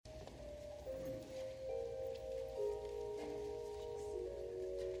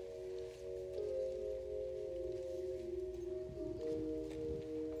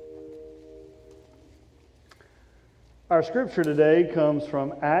Our scripture today comes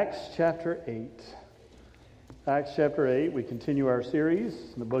from Acts chapter 8. Acts chapter 8, we continue our series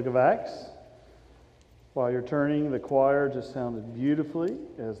in the book of Acts. While you're turning, the choir just sounded beautifully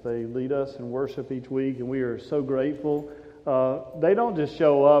as they lead us in worship each week, and we are so grateful. They don't just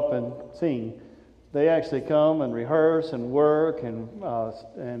show up and sing. They actually come and rehearse and work and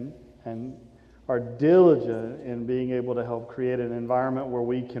are diligent in being able to help create an environment where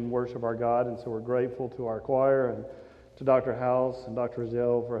we can worship our God. And so we're grateful to our choir and to Dr. House and Dr.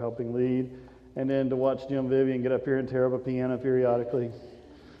 Rizal for helping lead. And then to watch Jim Vivian get up here and tear up a piano periodically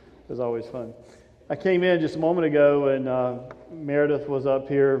is always fun. I came in just a moment ago and Meredith was up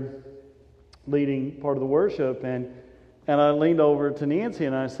here leading part of the worship, and I leaned over to Nancy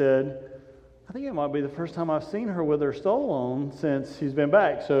and I said, I think it might be the first time I've seen her with her stole on since she's been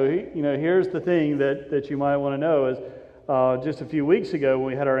back. So, here's the thing that you might want to know is just a few weeks ago when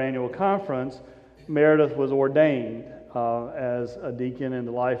we had our annual conference, Meredith was ordained as a deacon in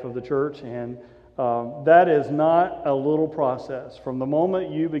the life of the church, and that is not a little process. From the moment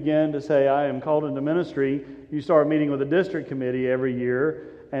you begin to say, I am called into ministry, you start meeting with the district committee every year,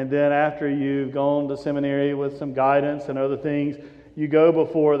 and then after you've gone to seminary with some guidance and other things, you go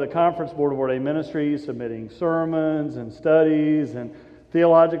before the Conference Board of Ordained Ministries, submitting sermons and studies and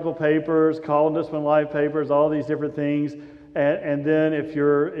theological papers, call and discipline life papers, all these different things. And then if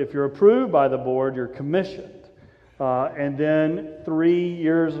you're approved by the board, you're commissioned. And then 3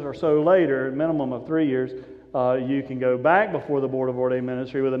 years or so later, a minimum of 3 years, you can go back before the Board of Ordained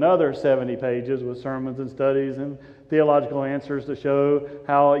Ministry with another 70 pages with sermons and studies and theological answers to show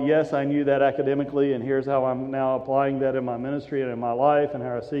how, yes, I knew that academically, and here's how I'm now applying that in my ministry and in my life, and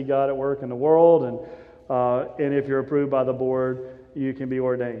how I see God at work in the world. And if you're approved by the board, you can be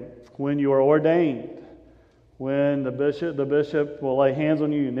ordained. When you are ordained, when the bishop will lay hands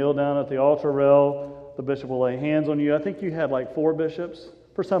on you, you kneel down at the altar rail, the bishop will lay hands on you. I think you had like 4 bishops.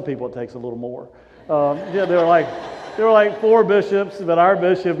 For some people, it takes a little more. There were like 4 bishops, but our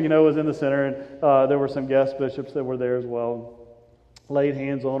bishop, was in the center, and there were some guest bishops that were there as well. Laid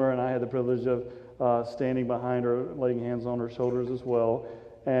hands on her, and I had the privilege of standing behind her, laying hands on her shoulders as well.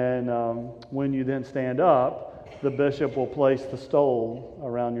 And when you then stand up, the bishop will place the stole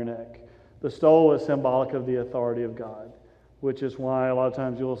around your neck. The stole is symbolic of the authority of God, which is why a lot of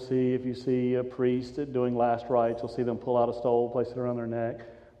times you'll see, if you see a priest doing last rites, you'll see them pull out a stole, place it around their neck.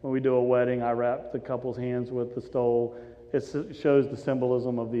 When we do a wedding, I wrap the couple's hands with the stole. It shows the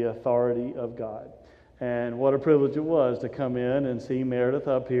symbolism of the authority of God. And what a privilege it was to come in and see Meredith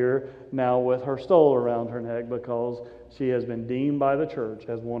up here now with her stole around her neck, because she has been deemed by the church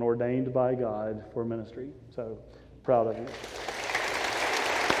as one ordained by God for ministry. So, proud of you.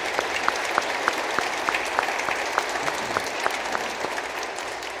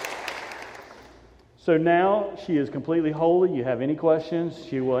 So now she is completely holy. You have any questions,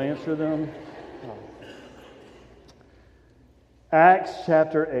 she will answer them. Acts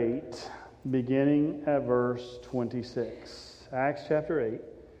chapter 8, beginning at verse 26. Acts chapter 8,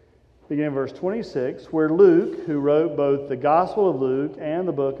 beginning at verse 26, where Luke, who wrote both the Gospel of Luke and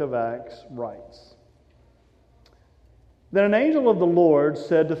the book of Acts, writes. Then an angel of the Lord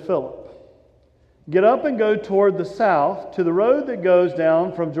said to Philip, "Get up and go toward the south to the road that goes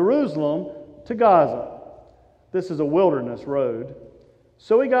down from Jerusalem to Gaza." This is a wilderness road.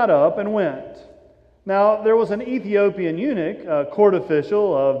 So he got up and went. Now there was an Ethiopian eunuch, a court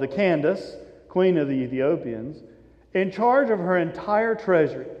official of the Candace, queen of the Ethiopians, in charge of her entire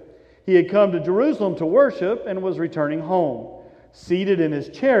treasury. He had come to Jerusalem to worship and was returning home. Seated in his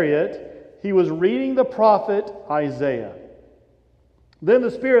chariot, he was reading the prophet Isaiah. Then the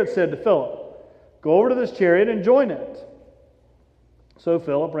Spirit said to Philip, "Go over to this chariot and join it." So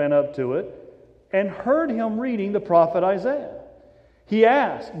Philip ran up to it and heard him reading the prophet Isaiah. He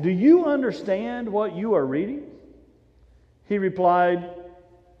asked, "Do you understand what you are reading?" He replied,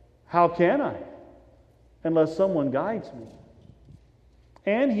 "How can I, unless someone guides me?"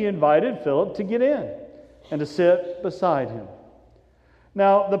 And he invited Philip to get in and to sit beside him.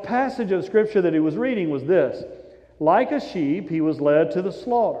 Now, the passage of Scripture that he was reading was this: "Like a sheep he was led to the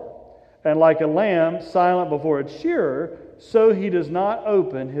slaughter, and like a lamb silent before its shearer, so he does not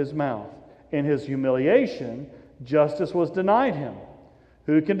open his mouth. In his humiliation, justice was denied him.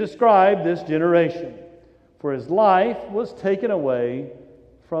 Who can describe this generation? For his life was taken away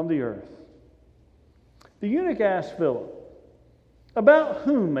from the earth." The eunuch asked Philip, "About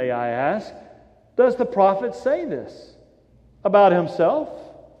whom, may I ask, does the prophet say this? About himself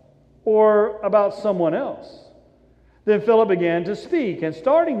or about someone else?" Then Philip began to speak, and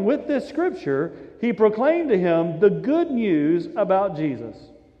starting with this scripture, he proclaimed to him the good news about Jesus.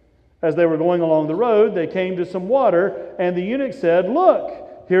 As they were going along the road, they came to some water, and the eunuch said, "Look,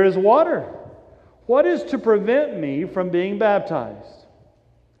 here is water. What is to prevent me from being baptized?"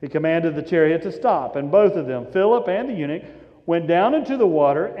 He commanded the chariot to stop, and both of them, Philip and the eunuch, went down into the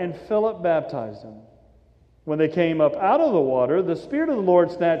water, and Philip baptized him. When they came up out of the water, the Spirit of the Lord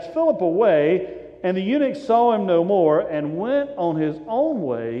snatched Philip away, and the eunuch saw him no more, and went on his own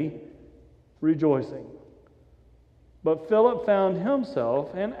way, rejoicing. But Philip found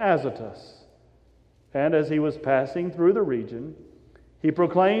himself in Azotus, and as he was passing through the region, he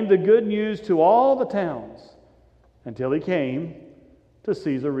proclaimed the good news to all the towns, until he came to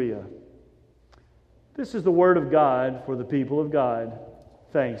Caesarea. This is the word of God for the people of God.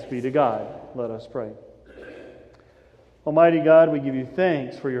 Thanks be to God. Let us pray. Almighty God, we give you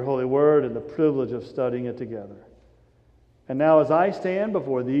thanks for your holy word and the privilege of studying it together. And now as I stand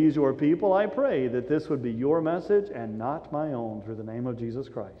before these your people, I pray that this would be your message and not my own, through the name of Jesus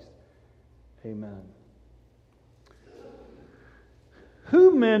Christ. Amen.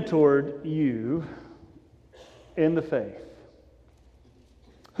 Who mentored you in the faith?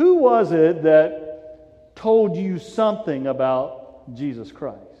 Who was it that told you something about Jesus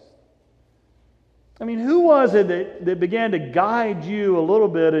Christ? I mean, who was it that began to guide you a little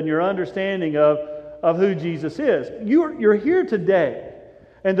bit in your understanding of who Jesus is? You're here today.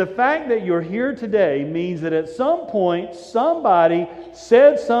 And the fact that you're here today means that at some point somebody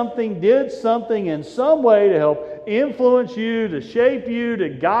said something, did something in some way to help influence you, to shape you, to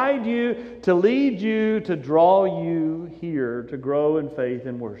guide you, to lead you, to draw you here to grow in faith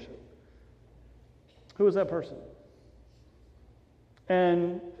and worship. Who is that person?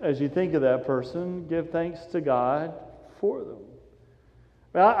 And as you think of that person, give thanks to God for them.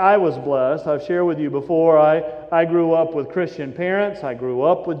 I was blessed. I've shared with you before, I grew up with Christian parents. I grew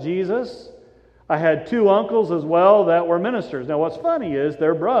up with Jesus. I had two uncles as well that were ministers. Now what's funny is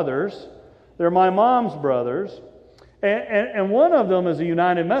they're brothers. They're my mom's brothers. And one of them is a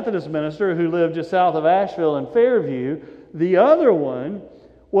United Methodist minister who lived just south of Asheville in Fairview. The other one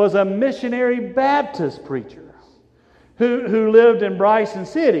was a missionary Baptist preacher who lived in Bryson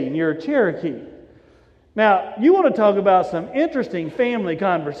City near Cherokee. Now, you want to talk about some interesting family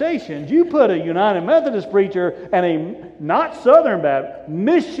conversations. You put a United Methodist preacher and a not Southern Baptist,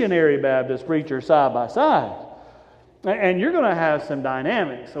 missionary Baptist preacher side by side. And you're going to have some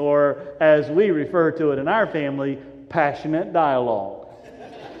dynamics, or as we refer to it in our family, passionate dialogue.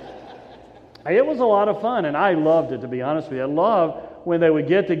 It was a lot of fun, and I loved it, to be honest with you. I loved when they would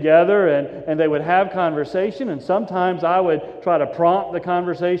get together and they would have conversation, and sometimes I would try to prompt the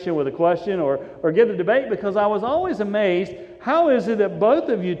conversation with a question or get a debate, because I was always amazed, how is it that both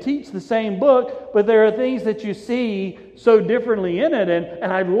of you teach the same book, but there are things that you see so differently in it,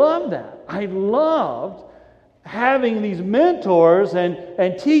 and I loved that. I loved having these mentors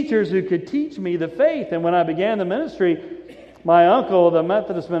and teachers who could teach me the faith. And when I began the ministry, my uncle, the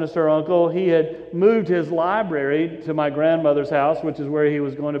Methodist minister uncle, he had moved his library to my grandmother's house, which is where he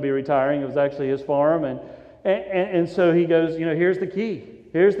was going to be retiring. It was actually his farm. And so he goes, here's the key.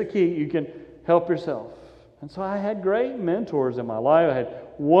 Here's the key. You can help yourself. And so I had great mentors in my life. I had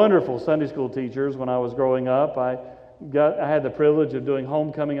wonderful Sunday school teachers when I was growing up. I had the privilege of doing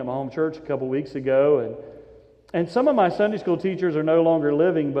homecoming at my home church a couple weeks ago. And some of my Sunday school teachers are no longer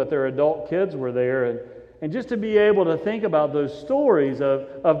living, but their adult kids were there. And just to be able to think about those stories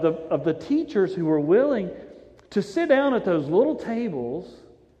of the teachers who were willing to sit down at those little tables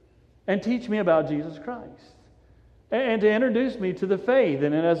and teach me about Jesus Christ and to introduce me to the faith.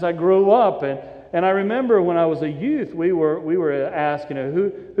 And then as I grew up, and I remember when I was a youth, we were asked,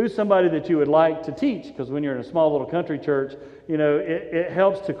 who's somebody that you would like to teach? Because when you're in a small little country church, it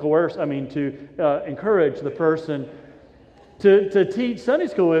helps to encourage the person to teach Sunday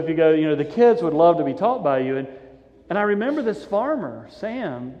school. If you go, the kids would love to be taught by you. And I remember this farmer,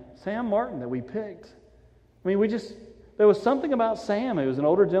 Sam Martin, that we picked. There was something about Sam. He was an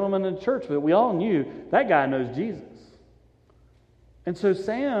older gentleman in the church, but we all knew that guy knows Jesus. And so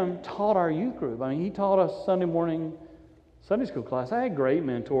Sam taught our youth group. He taught us Sunday morning Sunday school class. I had great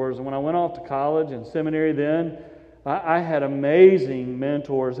mentors. And when I went off to college and seminary then, I had amazing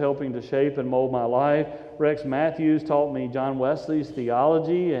mentors helping to shape and mold my life. Rex Matthews taught me John Wesley's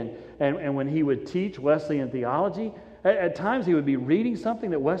theology, and when he would teach Wesleyan theology, at times he would be reading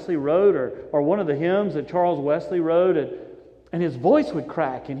something that Wesley wrote or one of the hymns that Charles Wesley wrote, and his voice would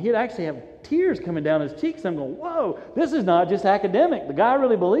crack, and he'd actually have tears coming down his cheeks. I'm going, whoa, this is not just academic. The guy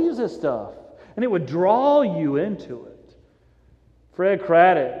really believes this stuff. And it would draw you into it. Fred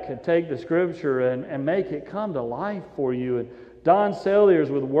Craddock could take the Scripture and make it come to life for you. And Don Selliers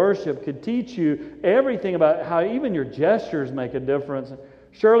with worship could teach you everything about how even your gestures make a difference.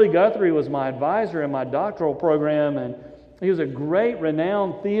 Shirley Guthrie was my advisor in my doctoral program, and he was a great,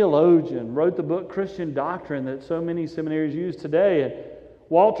 renowned theologian, wrote the book Christian Doctrine that so many seminaries use today. And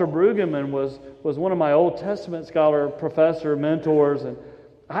Walter Brueggemann was one of my Old Testament scholar, professor, mentors, and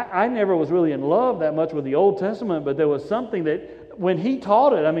I never was really in love that much with the Old Testament, but there was something that when he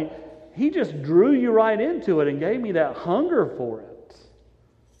taught it, I mean, he just drew you right into it and gave me that hunger for it.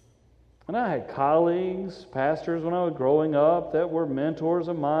 And I had colleagues, pastors when I was growing up that were mentors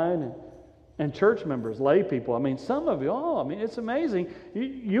of mine, and church members, lay people. I mean, some of you, it's amazing.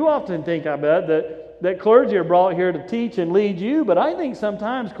 You often think, I bet, that clergy are brought here to teach and lead you, but I think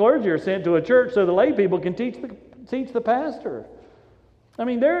sometimes clergy are sent to a church so the lay people can teach the pastor. I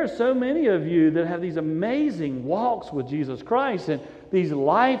mean, there are so many of you that have these amazing walks with Jesus Christ and these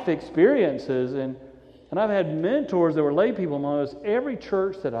life experiences, and I've had mentors that were lay people in almost every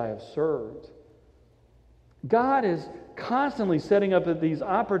church that I have served. God is constantly setting up these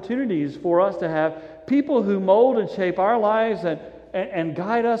opportunities for us to have people who mold and shape our lives and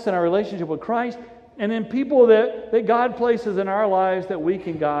guide us in our relationship with Christ, and then people that God places in our lives that we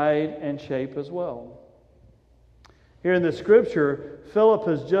can guide and shape as well. Here in the scripture, Philip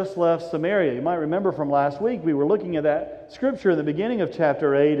has just left Samaria. You might remember from last week, we were looking at that scripture in the beginning of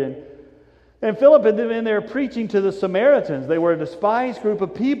chapter 8, and Philip had been there preaching to the Samaritans. They were a despised group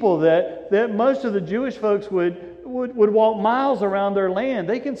of people that most of the Jewish folks would walk miles around their land.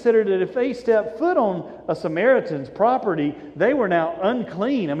 They considered that if they stepped foot on a Samaritan's property, they were now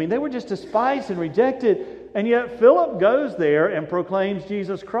unclean. I mean, they were just despised and rejected. And yet Philip goes there and proclaims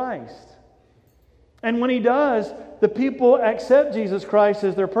Jesus Christ. And when he does, the people accept Jesus Christ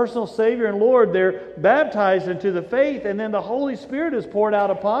as their personal Savior and Lord. They're baptized into the faith, and then the Holy Spirit is poured out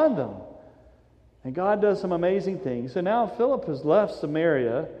upon them. And God does some amazing things. So now Philip has left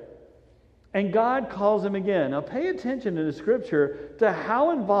Samaria, and God calls him again. Now pay attention in the scripture to how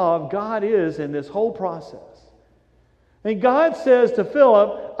involved God is in this whole process. And God says to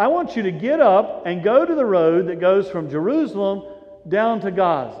Philip, I want you to get up and go to the road that goes from Jerusalem down to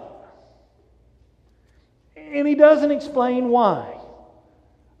Gaza. And he doesn't explain why.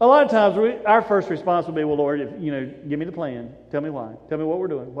 A lot of times our first response would be, well, Lord, give me the plan. Tell me why. Tell me what we're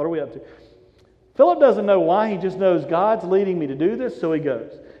doing. What are we up to? Philip doesn't know why. He just knows God's leading me to do this, so he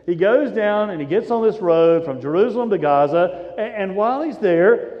goes. He goes down and he gets on this road from Jerusalem to Gaza. And while he's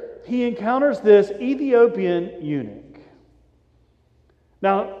there, he encounters this Ethiopian eunuch.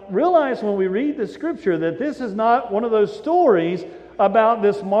 Now, realize when we read the scripture that this is not one of those stories about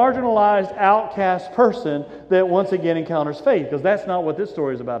this marginalized, outcast person that once again encounters faith, because that's not what this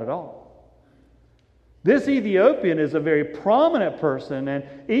story is about at all. This Ethiopian is a very prominent person, and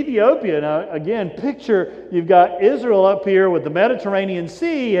Ethiopia, now again, picture you've got Israel up here with the Mediterranean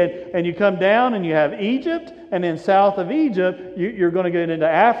Sea, and you come down and you have Egypt, and then south of Egypt, you're going to get into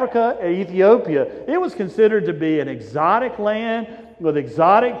Africa and Ethiopia. It was considered to be an exotic land with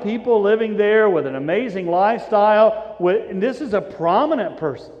exotic people living there with an amazing lifestyle. And this is a prominent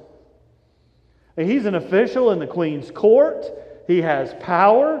person. And he's an official in the queen's court. He has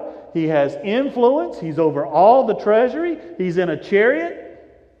power. He has influence. He's over all the treasury. He's in a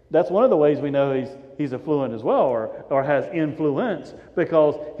chariot. That's one of the ways we know he's affluent as well, or has influence,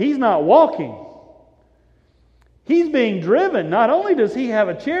 because he's not walking. He's being driven. Not only does he have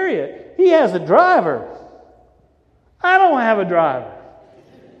a chariot, he has a driver. I don't have a driver.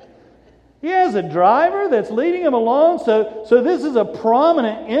 He has a driver that's leading him along. So this is a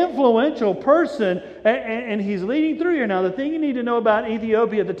prominent, influential person, and he's leading through here. Now, the thing you need to know about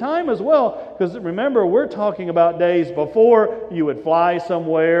Ethiopia at the time as well, because remember, we're talking about days before you would fly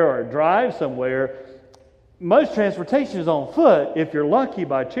somewhere or drive somewhere. Most transportation is on foot, if you're lucky,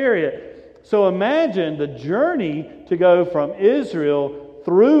 by chariot. So imagine the journey to go from Israel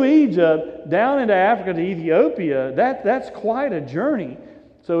through Egypt down into Africa to Ethiopia. That's quite a journey.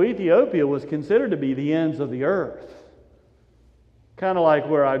 So Ethiopia was considered to be the ends of the earth. Kind of like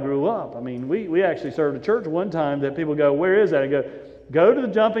where I grew up. I mean, we actually served a church one time that people go, where is that? I go to the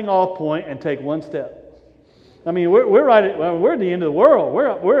jumping off point and take one step. I mean, we're at the end of the world.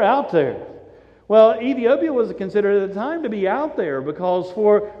 We're out there. Well, Ethiopia was considered at the time to be out there because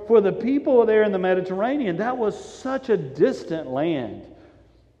for the people there in the Mediterranean, that was such a distant land.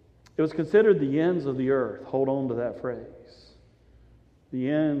 It was considered the ends of the earth. Hold on to that phrase. The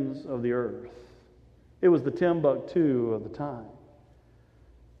ends of the earth. It was the Timbuktu of the time.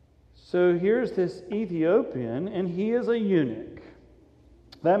 So here's this Ethiopian, and he is a eunuch.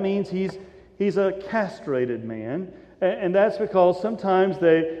 That means he's a castrated man, and that's because sometimes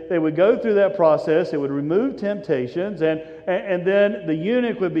they would go through that process. It would remove temptations, and then the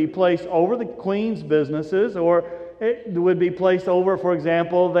eunuch would be placed over the queen's businesses, or it would be placed over, for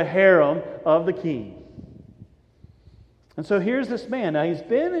example, the harem of the king. And so here's this man. Now, he's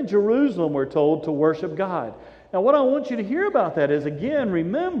been in Jerusalem, we're told, to worship God. Now, what I want you to hear about that is, again,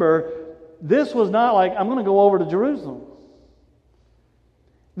 remember, this was not like, I'm going to go over to Jerusalem.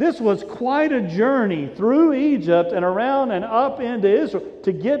 This was quite a journey through Egypt and around and up into Israel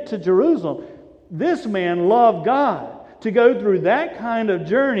to get to Jerusalem. This man loved God. To go through that kind of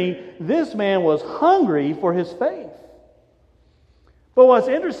journey, this man was hungry for his faith. But what's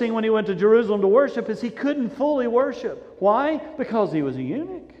interesting when he went to Jerusalem to worship is he couldn't fully worship. Why? Because he was a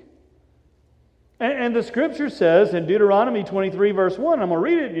eunuch. And the Scripture says in Deuteronomy 23 verse 1, I'm going to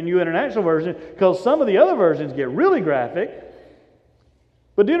read it in New International Version because some of the other versions get really graphic.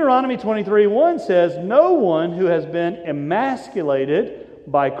 But Deuteronomy 23:1 says, no one who has been emasculated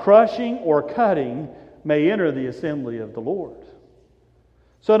by crushing or cutting may enter the assembly of the Lord.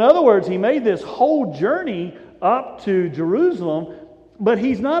 So in other words, he made this whole journey up to Jerusalem, but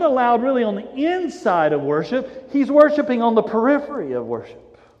he's not allowed really on the inside of worship. He's worshiping on the periphery of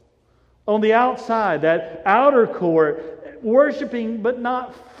worship. On the outside, that outer court, worshiping but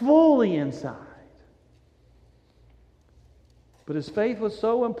not fully inside. But his faith was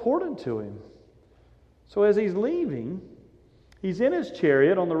so important to him. So as he's leaving, he's in his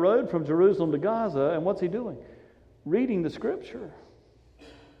chariot on the road from Jerusalem to Gaza, and what's he doing? Reading the Scripture.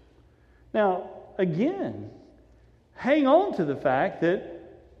 Now, again, hang on to the fact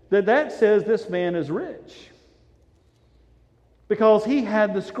that says this man is rich. Because he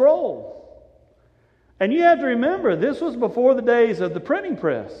had the scroll. And you have to remember, this was before the days of the printing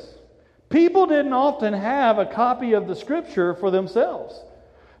press. People didn't often have a copy of the Scripture for themselves.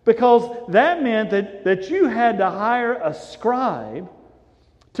 Because that meant that you had to hire a scribe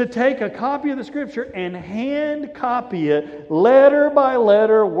to take a copy of the Scripture and hand copy it letter by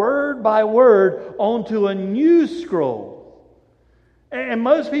letter, word by word onto a new scroll. And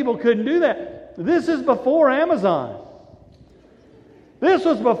most people couldn't do that. This is before Amazon. This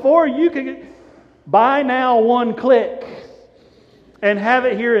was before you could buy now one click and have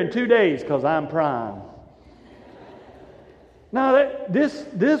it here in 2 days because I'm Prime. Now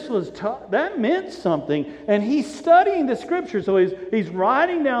this was tough. That meant something. And he's studying the Scripture. So he's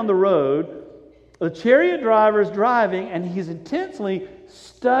riding down the road. The chariot driver is driving, and he's intensely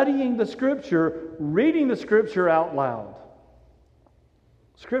studying the Scripture, reading the Scripture out loud.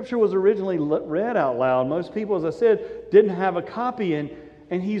 Scripture was originally read out loud. Most people, as I said, didn't have a copy, and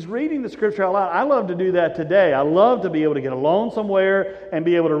he's reading the Scripture out loud. I love to do that today. I love to be able to get alone somewhere and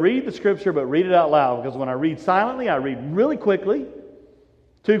be able to read the Scripture, but read it out loud. Because when I read silently, I read really quickly.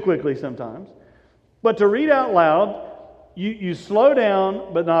 Too quickly sometimes. But to read out loud, you slow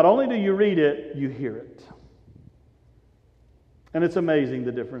down, but not only do you read it, you hear it. And it's amazing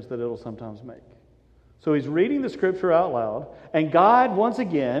the difference that it'll sometimes make. So he's reading the Scripture out loud, and God once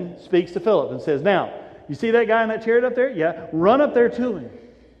again speaks to Philip and says, now, you see that guy in that chariot up there? Yeah, run up there to him.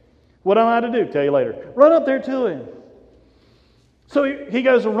 What am I to do? Tell you later. Run up there to him. So he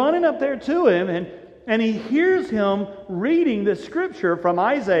goes running up there to him, and he hears him reading the Scripture from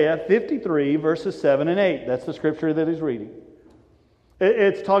Isaiah 53, verses 7 and 8. That's the Scripture that he's reading.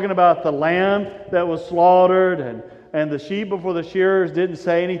 It's talking about the lamb that was slaughtered, and the sheep before the shearers didn't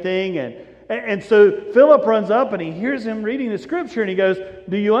say anything, and so Philip runs up and he hears him reading the Scripture, and he goes,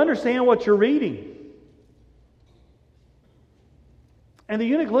 do you understand what you're reading? And the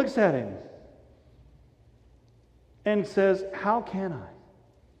eunuch looks at him and says, how can I?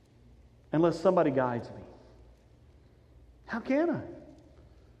 Unless somebody guides me. How can I?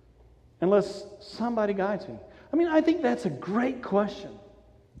 Unless somebody guides me. I mean, I think that's a great question.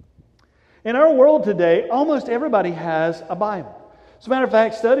 In our world today, almost everybody has a Bible. As a matter of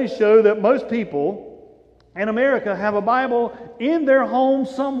fact, studies show that most people in America have a Bible in their home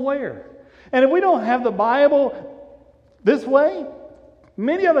somewhere. And if we don't have the Bible this way,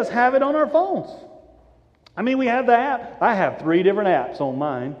 many of us have it on our phones. I mean, we have the app. I have 3 different apps on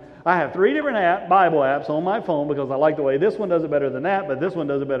mine. I have 3 different Bible apps on my phone because I like the way this one does it better than that, but this one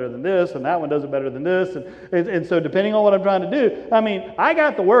does it better than this, and that one does it better than this. And so depending on what I'm trying to do, I mean, I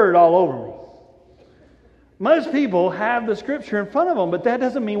got the Word all over me. Most people have the Scripture in front of them, but that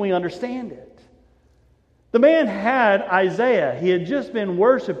doesn't mean we understand it. The man had Isaiah. He had just been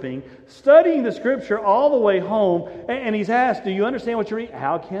worshiping, studying the Scripture all the way home, and he's asked, do you understand what you're reading?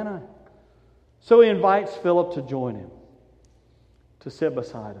 How can I? So he invites Philip to join him, to sit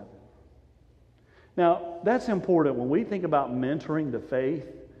beside him. Now, that's important when we think about mentoring the faith,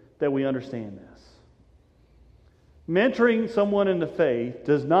 that we understand this. Mentoring someone in the faith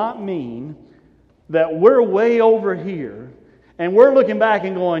does not mean that we're way over here and we're looking back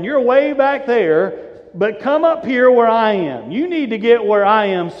and going, you're way back there, but come up here where I am. You need to get where I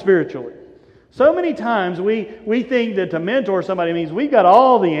am spiritually. So many times we think that to mentor somebody means we've got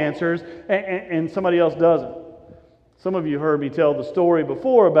all the answers and somebody else doesn't. Some of you heard me tell the story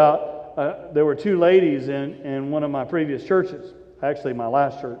before about there were two ladies in one of my previous churches, actually my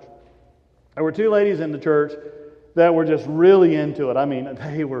last church. There were two ladies in the church that were just really into it. I mean,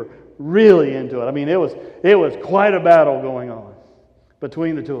 they were really into it. I mean, it was quite a battle going on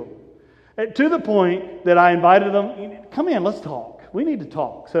between the two of them. To the point that I invited them, come in, let's talk. We need to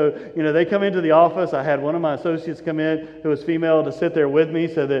talk. So, they come into the office. I had one of my associates come in who was female to sit there with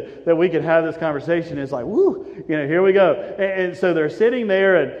me so that we could have this conversation. It's like, woo, here we go. And so they're sitting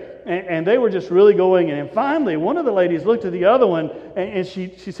there and they were just really going. And finally, one of the ladies looked at the other one and she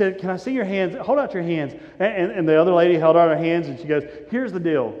said, can I see your hands? Hold out your hands. And the other lady held out her hands and she goes, here's the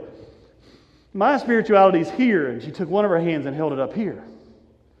deal. My spirituality is here. And she took one of her hands and held it up here.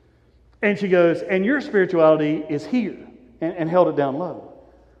 And she goes, and your spirituality is here. And held it down low.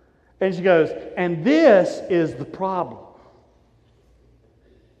 And she goes, and this is the problem.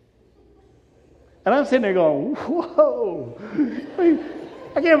 And I'm sitting there going, whoa.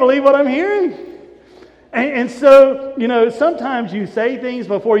 I can't believe what I'm hearing. And so, sometimes you say things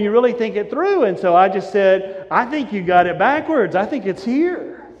before you really think it through. And so I just said, I think you got it backwards. I think it's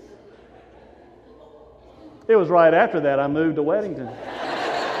here. It was right after that I moved to Weddington.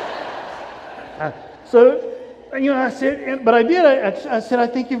 I said, but I did. I said, I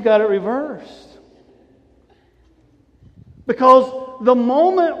think you've got it reversed. Because the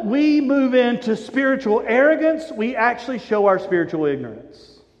moment we move into spiritual arrogance, we actually show our spiritual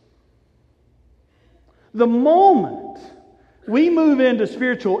ignorance. The moment we move into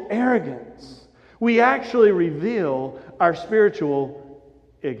spiritual arrogance, we actually reveal our spiritual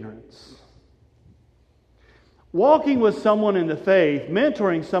ignorance. Walking with someone in the faith,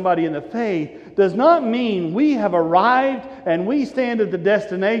 mentoring somebody in the faith, does not mean we have arrived and we stand at the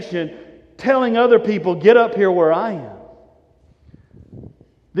destination telling other people, get up here where I am.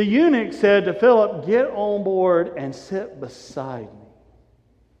 The eunuch said to Philip, get on board and sit beside me.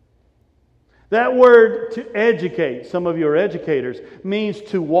 That word to educate, some of you are educators, means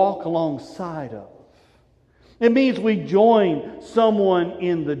to walk alongside of. It means we join someone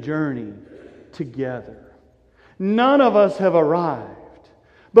in the journey together. None of us have arrived,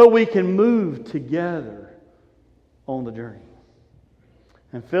 but we can move together on the journey.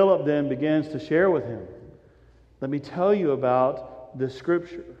 And Philip then begins to share with him, let me tell you about the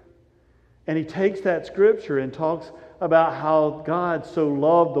Scripture. And he takes that Scripture and talks about how God so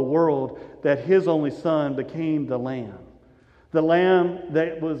loved the world that His only Son became the Lamb. The Lamb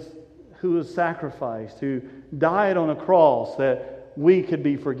who was sacrificed, who died on a cross that we could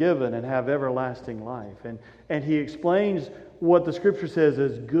be forgiven and have everlasting life. And he explains what the Scripture says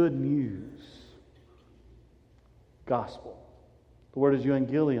as good news. Gospel. The word is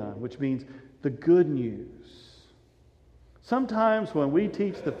euangelion, which means the good news. Sometimes when we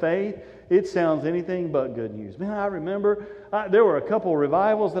teach the faith, it sounds anything but good news. Man, I remember there were a couple of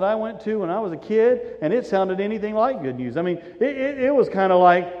revivals that I went to when I was a kid, and it sounded anything like good news. I mean, it was kind of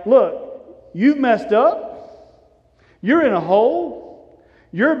like, look, you've messed up. You're in a hole.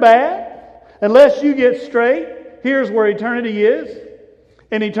 You're bad. Unless you get straight, here's where eternity is.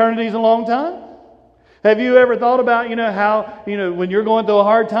 And eternity is a long time. Have you ever thought about, how, when you're going through a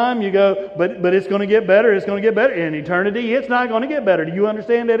hard time, you go, but it's going to get better, it's going to get better. In eternity, it's not going to get better. Do you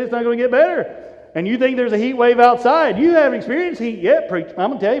understand that it's not going to get better? And you think there's a heat wave outside. You haven't experienced heat yet, preacher. I'm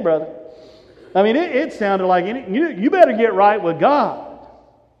going to tell you, brother. I mean, it sounded like you better get right with God.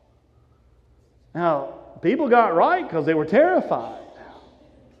 Now, people got right because they were terrified.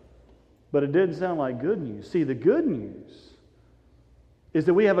 But it didn't sound like good news. See, the good news is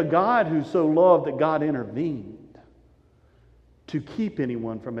that we have a God who so loved that God intervened to keep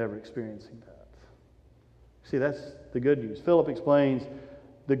anyone from ever experiencing that. See, that's the good news. Philip explains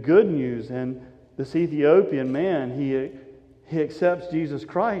the good news, and this Ethiopian man, he accepts Jesus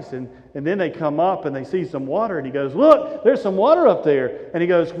Christ, and then they come up and they see some water, and he goes, look, there's some water up there. And he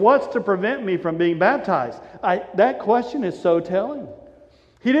goes, what's to prevent me from being baptized? That question is so telling.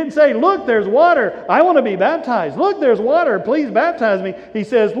 He didn't say, look, there's water. I want to be baptized. Look, there's water. Please baptize me. He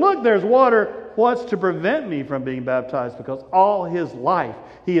says, look, there's water. What's to prevent me from being baptized? Because all his life,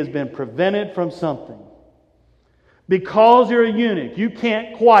 he has been prevented from something. Because you're a eunuch, you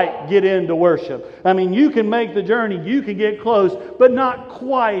can't quite get into worship. I mean, you can make the journey, you can get close, but not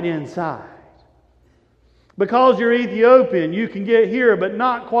quite inside. Because you're Ethiopian, you can get here, but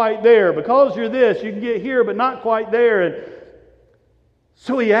not quite there. Because you're this, you can get here, but not quite there. And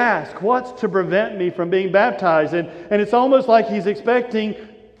so he asks, what's to prevent me from being baptized? And it's almost like he's expecting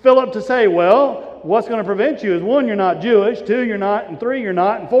Philip to say, well, what's going to prevent you is 1, you're not Jewish, 2, you're not, and 3, you're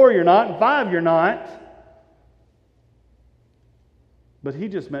not, and 4, you're not, and 5, you're not. But he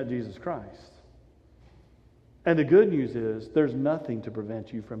just met Jesus Christ. And the good news is there's nothing to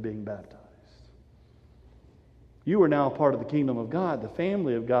prevent you from being baptized. You are now a part of the kingdom of God, the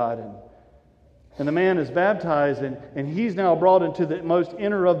family of God, and the man is baptized, and he's now brought into the most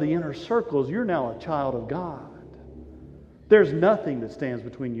inner of the inner circles. You're now a child of God. There's nothing that stands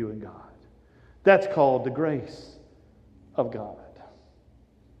between you and God. That's called the grace of God.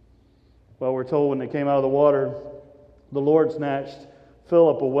 Well, we're told when they came out of the water, the Lord snatched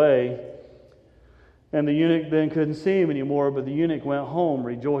Philip away, and the eunuch then couldn't see him anymore, but the eunuch went home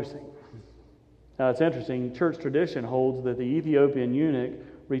rejoicing. Now, it's interesting. Church tradition holds that the Ethiopian eunuch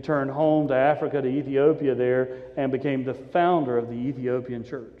returned home to Africa, to Ethiopia there, and became the founder of the Ethiopian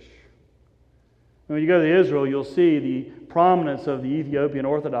church. And when you go to Israel, you'll see the prominence of the Ethiopian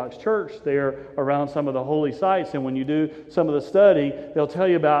Orthodox Church there around some of the holy sites. And when you do some of the study, they'll tell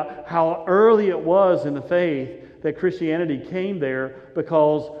you about how early it was in the faith that Christianity came there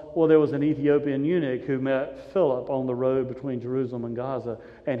because, well, there was an Ethiopian eunuch who met Philip on the road between Jerusalem and Gaza,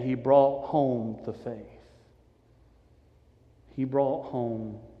 and he brought home the faith. He brought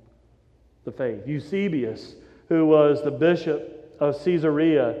home the faith. Eusebius, who was the bishop of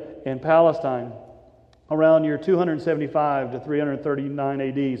Caesarea in Palestine around year 275 to 339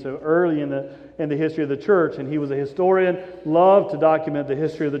 AD, so early in the history of the church, and he was a historian, loved to document the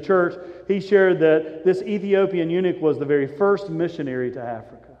history of the church. He shared that this Ethiopian eunuch was the very first missionary to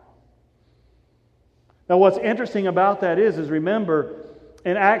Africa. Now, what's interesting about that is remember,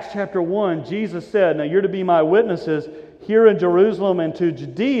 in Acts chapter 1, Jesus said, now you're to be my witnesses here in Jerusalem and to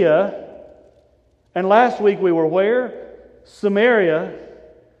Judea. And last week we were where? Samaria.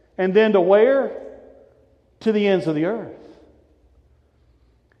 And then to where? To the ends of the earth.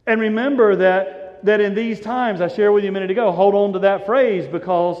 And remember that in these times, I shared with you a minute ago, hold on to that phrase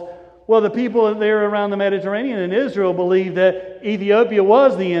because, well, the people there around the Mediterranean in Israel believed that Ethiopia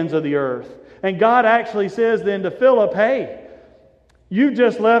was the ends of the earth. And God actually says then to Philip, hey, you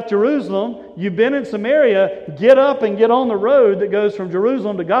just left Jerusalem. You've been in Samaria. Get up and get on the road that goes from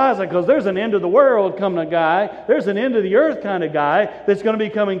Jerusalem to Gaza because there's an end of the world coming guy. There's an end of the earth kind of guy that's going to be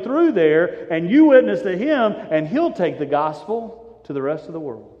coming through there. And you witness to him and he'll take the gospel to the rest of the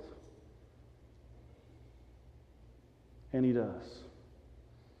world. And he does.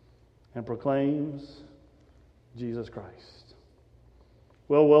 And proclaims Jesus Christ.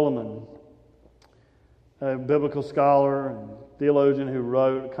 Will Willimon, a biblical scholar and theologian who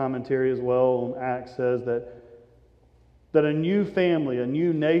wrote a commentary as well on Acts, says that a new family, a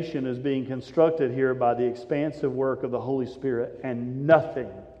new nation is being constructed here by the expansive work of the Holy Spirit, and nothing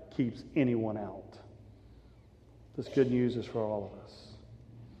keeps anyone out. This good news is for all of us.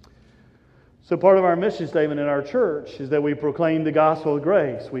 So part of our mission statement in our church is that we proclaim the gospel of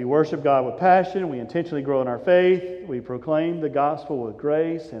grace. We worship God with passion. We intentionally grow in our faith. We proclaim the gospel with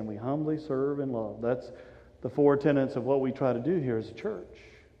grace, and we humbly serve in love. That's the 4 tenets of what we try to do here as a church.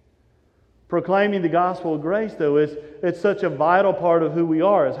 Proclaiming the gospel of grace, though, it's such a vital part of who we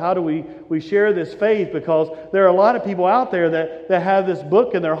are. Is how do we share this faith? Because there are a lot of people out there that have this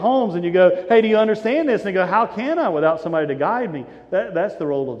book in their homes, and you go, hey, do you understand this? And they go, how can I without somebody to guide me? That's the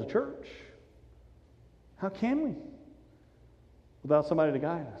role of the church. How can we without somebody to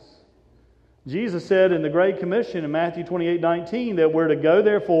guide us? Jesus said in the Great Commission in Matthew 28:19 that we're to go,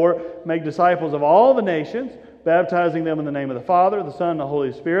 therefore, make disciples of all the nations, baptizing them in the name of the Father, the Son, and the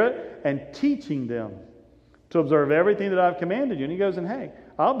Holy Spirit, and teaching them to observe everything that I've commanded you. And he goes, and hey,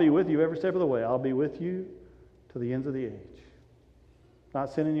 I'll be with you every step of the way. I'll be with you to the ends of the age.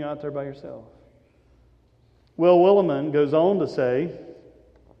 Not sending you out there by yourself. Will Willimon goes on to say,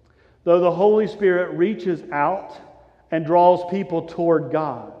 though the Holy Spirit reaches out and draws people toward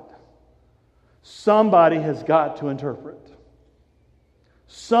God, somebody has got to interpret.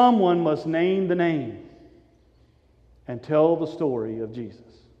 Someone must name the name and tell the story of Jesus.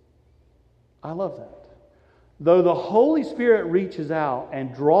 I love that. Though the Holy Spirit reaches out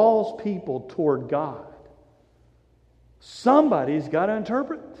and draws people toward God, somebody's got to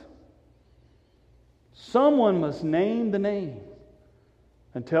interpret. Someone must name the name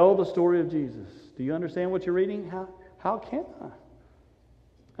and tell the story of Jesus. Do you understand what you're reading? How can I?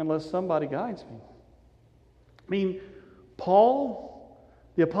 Unless somebody guides me. I mean, Paul,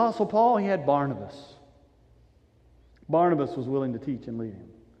 the Apostle Paul, he had Barnabas. Barnabas was willing to teach and lead him.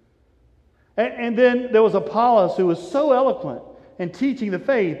 And then there was Apollos, who was so eloquent in teaching the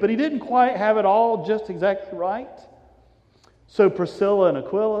faith, but he didn't quite have it all just exactly right. So Priscilla and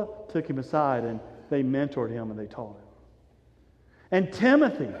Aquila took him aside and they mentored him and they taught him. And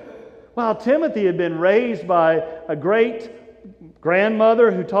Timothy While Timothy had been raised by a great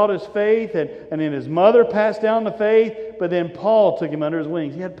grandmother who taught his faith, and then his mother passed down the faith, but then Paul took him under his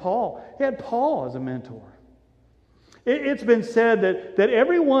wings. He had Paul as a mentor. It's been said that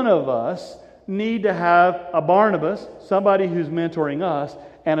every one of us need to have a Barnabas, somebody who's mentoring us,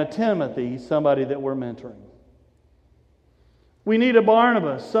 and a Timothy, somebody that we're mentoring. We need a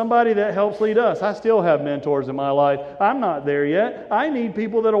Barnabas, somebody that helps lead us. I still have mentors in my life. I'm not there yet. I need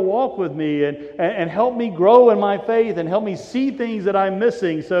people that will walk with me and help me grow in my faith and help me see things that I'm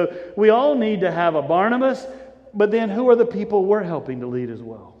missing. So we all need to have a Barnabas, but then who are the people we're helping to lead as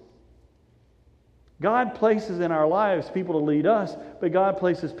well? God places in our lives people to lead us, but God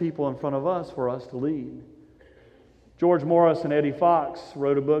places people in front of us for us to lead. George Morris and Eddie Fox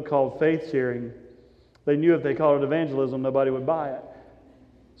wrote a book called Faith Sharing. They knew if they called it evangelism, nobody would buy it.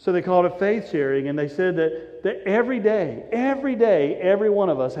 So they called it faith sharing, and they said that every day, every one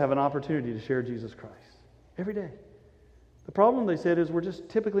of us have an opportunity to share Jesus Christ. Every day. The problem, they said, is we're just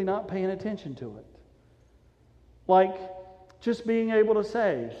typically not paying attention to it. Like just being able to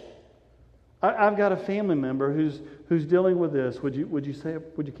say, I've got a family member who's dealing with this. Would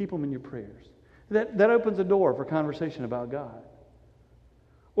you keep them in your prayers? That opens a door for conversation about God.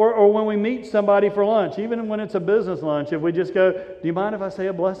 Or when we meet somebody for lunch, even when it's a business lunch, if we just go, do you mind if I say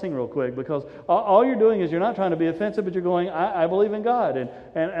a blessing real quick? Because all you're doing is you're not trying to be offensive, but you're going, I believe in God, and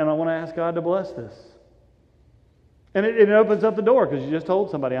I want to ask God to bless this. And it opens up the door because you just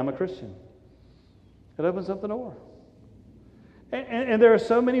told somebody, I'm a Christian. It opens up the door. And there are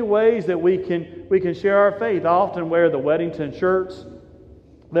so many ways that we can share our faith. I often wear the Weddington shirts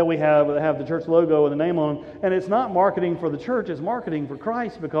that we have that have the church logo and the name on them. And it's not marketing for the church, it's marketing for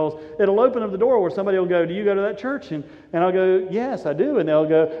Christ, because it'll open up the door where somebody will go, do you go to that church? And I'll go, yes, I do. And they'll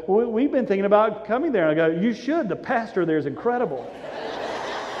go, we've been thinking about coming there. And I go, you should. The pastor there is incredible.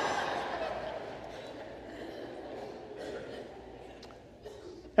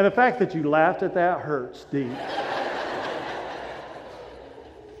 And the fact that you laughed at that hurts deep.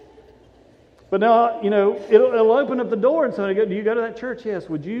 But now, it'll open up the door and somebody go, do you go to that church? Yes.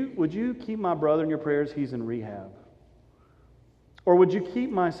 Would you keep my brother in your prayers? He's in rehab. Or would you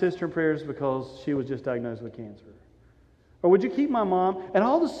keep my sister in prayers because she was just diagnosed with cancer? Or would you keep my mom? And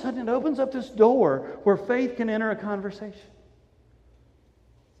all of a sudden it opens up this door where faith can enter a conversation.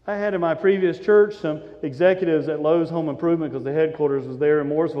 I had in my previous church some executives at Lowe's Home Improvement, because the headquarters was there in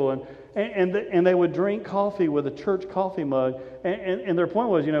Mooresville, and they would drink coffee with a church coffee mug. And their point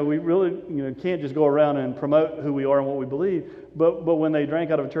was, we really can't just go around and promote who we are and what we believe. But when they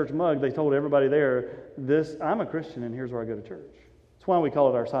drank out of a church mug, they told everybody there, I'm a Christian and here's where I go to church. That's why we call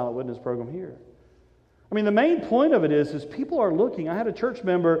it our Silent Witness program here. I mean, the main point of it is people are looking. I had a church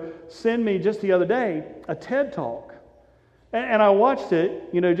member send me just the other day a TED Talk. And I watched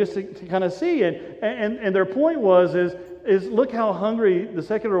it, just to kind of see. And their point is look how hungry the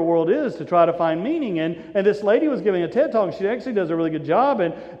secular world is to try to find meaning. And this lady was giving a TED Talk. She actually does a really good job.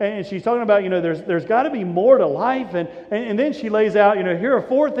 And she's talking about, there's got to be more to life. And then she lays out, here are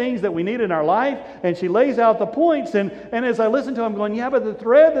 4 things that we need in our life. And she lays out the points. And as I listen to her, I'm going, yeah, but the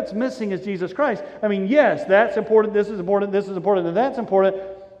thread that's missing is Jesus Christ. I mean, yes, that's important. This is important. This is important. And that's important.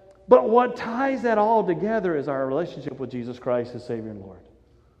 But what ties that all together is our relationship with Jesus Christ as Savior and Lord.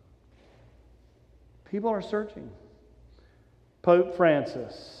 People are searching. Pope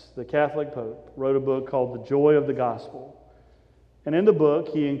Francis, the Catholic Pope, wrote a book called The Joy of the Gospel. And in the book,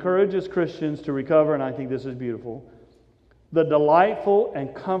 he encourages Christians to recover, and I think this is beautiful, the delightful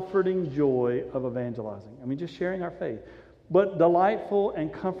and comforting joy of evangelizing. I mean, just sharing our faith. But delightful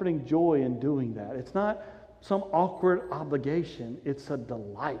and comforting joy in doing that. It's not some awkward obligation. It's a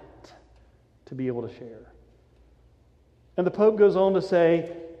delight to be able to share. And the Pope goes on to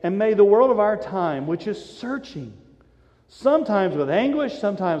say, and may the world of our time, which is searching, sometimes with anguish,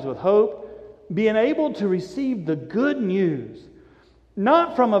 sometimes with hope, be enabled to receive the good news,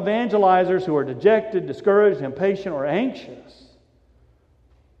 not from evangelizers who are dejected, discouraged, impatient, or anxious,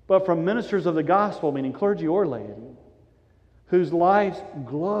 but from ministers of the gospel, meaning clergy or laity, whose lives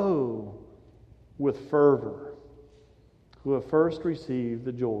glow with fervor, who have first received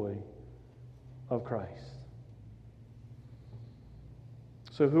the joy of Christ.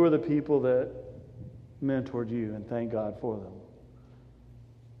 So who are the people that mentored you, and thank God for them?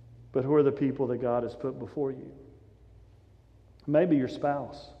 But who are the people that God has put before you? Maybe your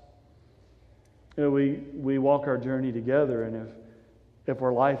spouse. We walk our journey together, and if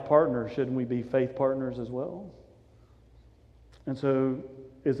we're life partners, shouldn't we be faith partners as well? And so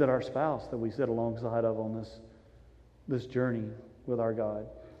is it our spouse that we sit alongside of on this journey with our God?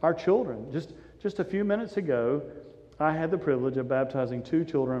 Our children. Just a few minutes ago, I had the privilege of baptizing 2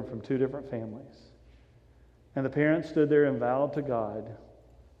 children from 2 different families. And the parents stood there and vowed to God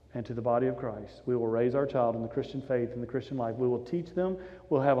and to the body of Christ, we will raise our child in the Christian faith and the Christian life. We will teach them.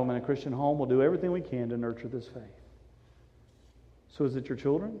 We'll have them in a Christian home. We'll do everything we can to nurture this faith. So is it your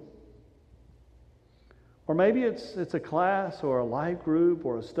children? Or maybe it's a class or a life group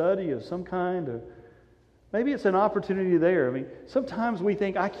or a study of some kind. Or maybe it's an opportunity there. I mean, sometimes we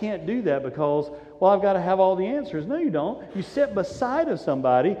think, I can't do that because, well, I've got to have all the answers. No, you don't. You sit beside of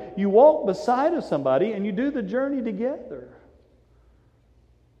somebody, you walk beside of somebody, and you do the journey together.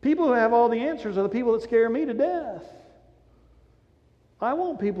 People who have all the answers are the people that scare me to death. I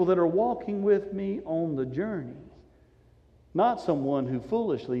want people that are walking with me on the journey, not someone who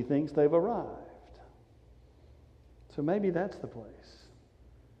foolishly thinks they've arrived. So maybe that's the place.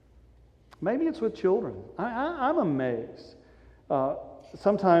 Maybe it's with children. I'm amazed.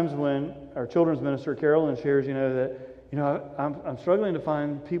 Sometimes when our children's minister, Carolyn, shares, I'm struggling to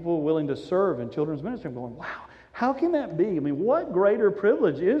find people willing to serve in children's ministry. I'm going, wow, how can that be? I mean, what greater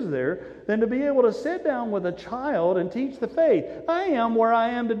privilege is there than to be able to sit down with a child and teach the faith? I am where I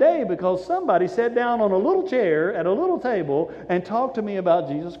am today because somebody sat down on a little chair at a little table and talked to me about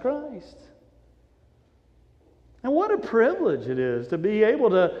Jesus Christ. And what a privilege it is to be able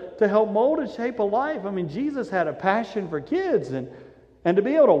to help mold and shape a life. I mean, Jesus had a passion for kids, and to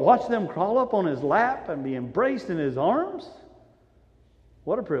be able to watch them crawl up on His lap and be embraced in His arms,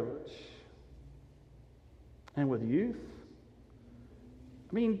 what a privilege. And with youth,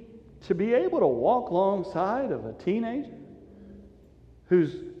 I mean, to be able to walk alongside of a teenager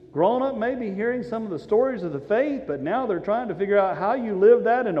who's grown up maybe hearing some of the stories of the faith, but now they're trying to figure out how you live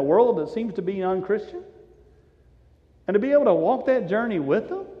that in a world that seems to be unchristian. And to be able to walk that journey with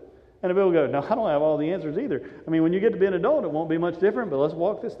them, and to be able to go, no, I don't have all the answers either. I mean, when you get to be an adult, it won't be much different, but let's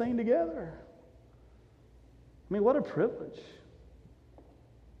walk this thing together. I mean, what a privilege.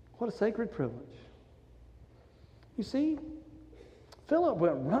 What a sacred privilege. You see, Philip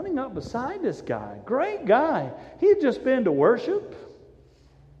went running up beside this guy. Great guy. He had just been to worship,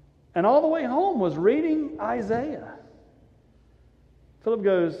 and all the way home was reading Isaiah. Philip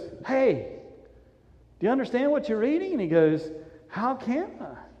goes, hey, do you understand what you're reading? And he goes, how can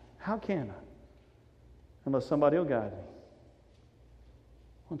I? How can I? Unless somebody will guide me.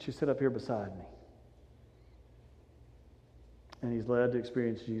 Why don't you sit up here beside me? And he's led to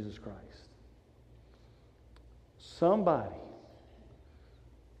experience Jesus Christ. Somebody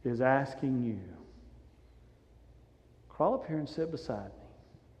is asking you, crawl up here and sit beside me.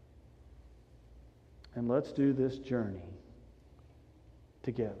 And let's do this journey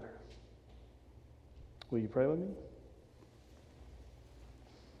together. Will you pray with me?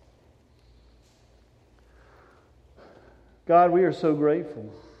 God, we are so grateful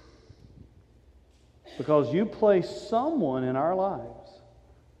because you placed someone in our lives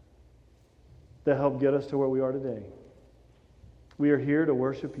that helped get us to where we are today. We are here to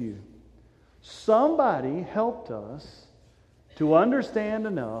worship you. Somebody helped us to understand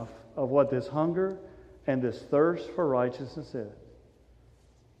enough of what this hunger and this thirst for righteousness is.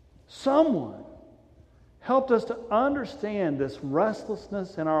 Someone helped us to understand this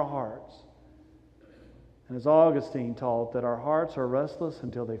restlessness in our hearts. And as Augustine taught, that our hearts are restless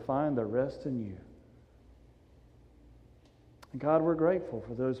until they find their rest in you. And God, we're grateful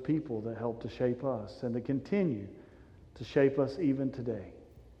for those people that helped to shape us and to continue to shape us even today.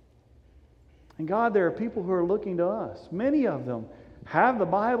 And God, there are people who are looking to us. Many of them have the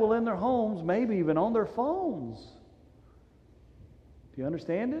Bible in their homes, maybe even on their phones. Do you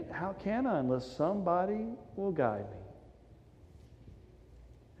understand it? How can I unless somebody will guide me?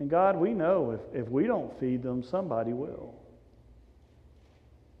 And God, we know if we don't feed them, somebody will.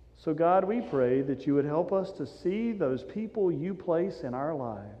 So God, we pray that you would help us to see those people you place in our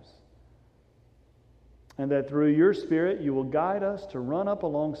lives. And that through your Spirit you will guide us to run up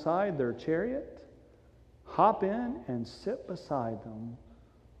alongside their chariot, hop in and sit beside them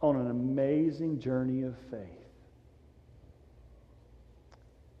on an amazing journey of faith.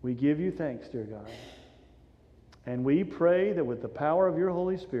 We give you thanks, dear God. And we pray that with the power of your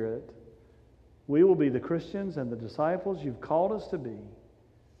Holy Spirit, we will be the Christians and the disciples you've called us to be.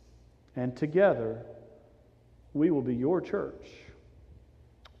 And together, we will be your church,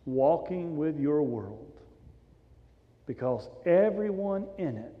 walking with your world, because everyone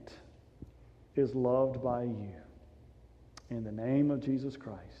in it is loved by you. In the name of Jesus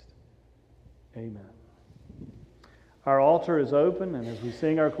Christ, amen. Our altar is open, and as we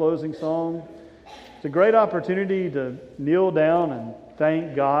sing our closing song, it's a great opportunity to kneel down and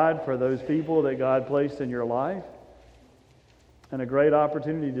thank God for those people that God placed in your life, and a great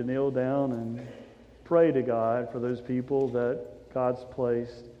opportunity to kneel down and pray to God for those people that God's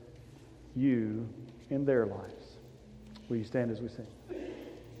placed you in their lives. Will you stand as we sing?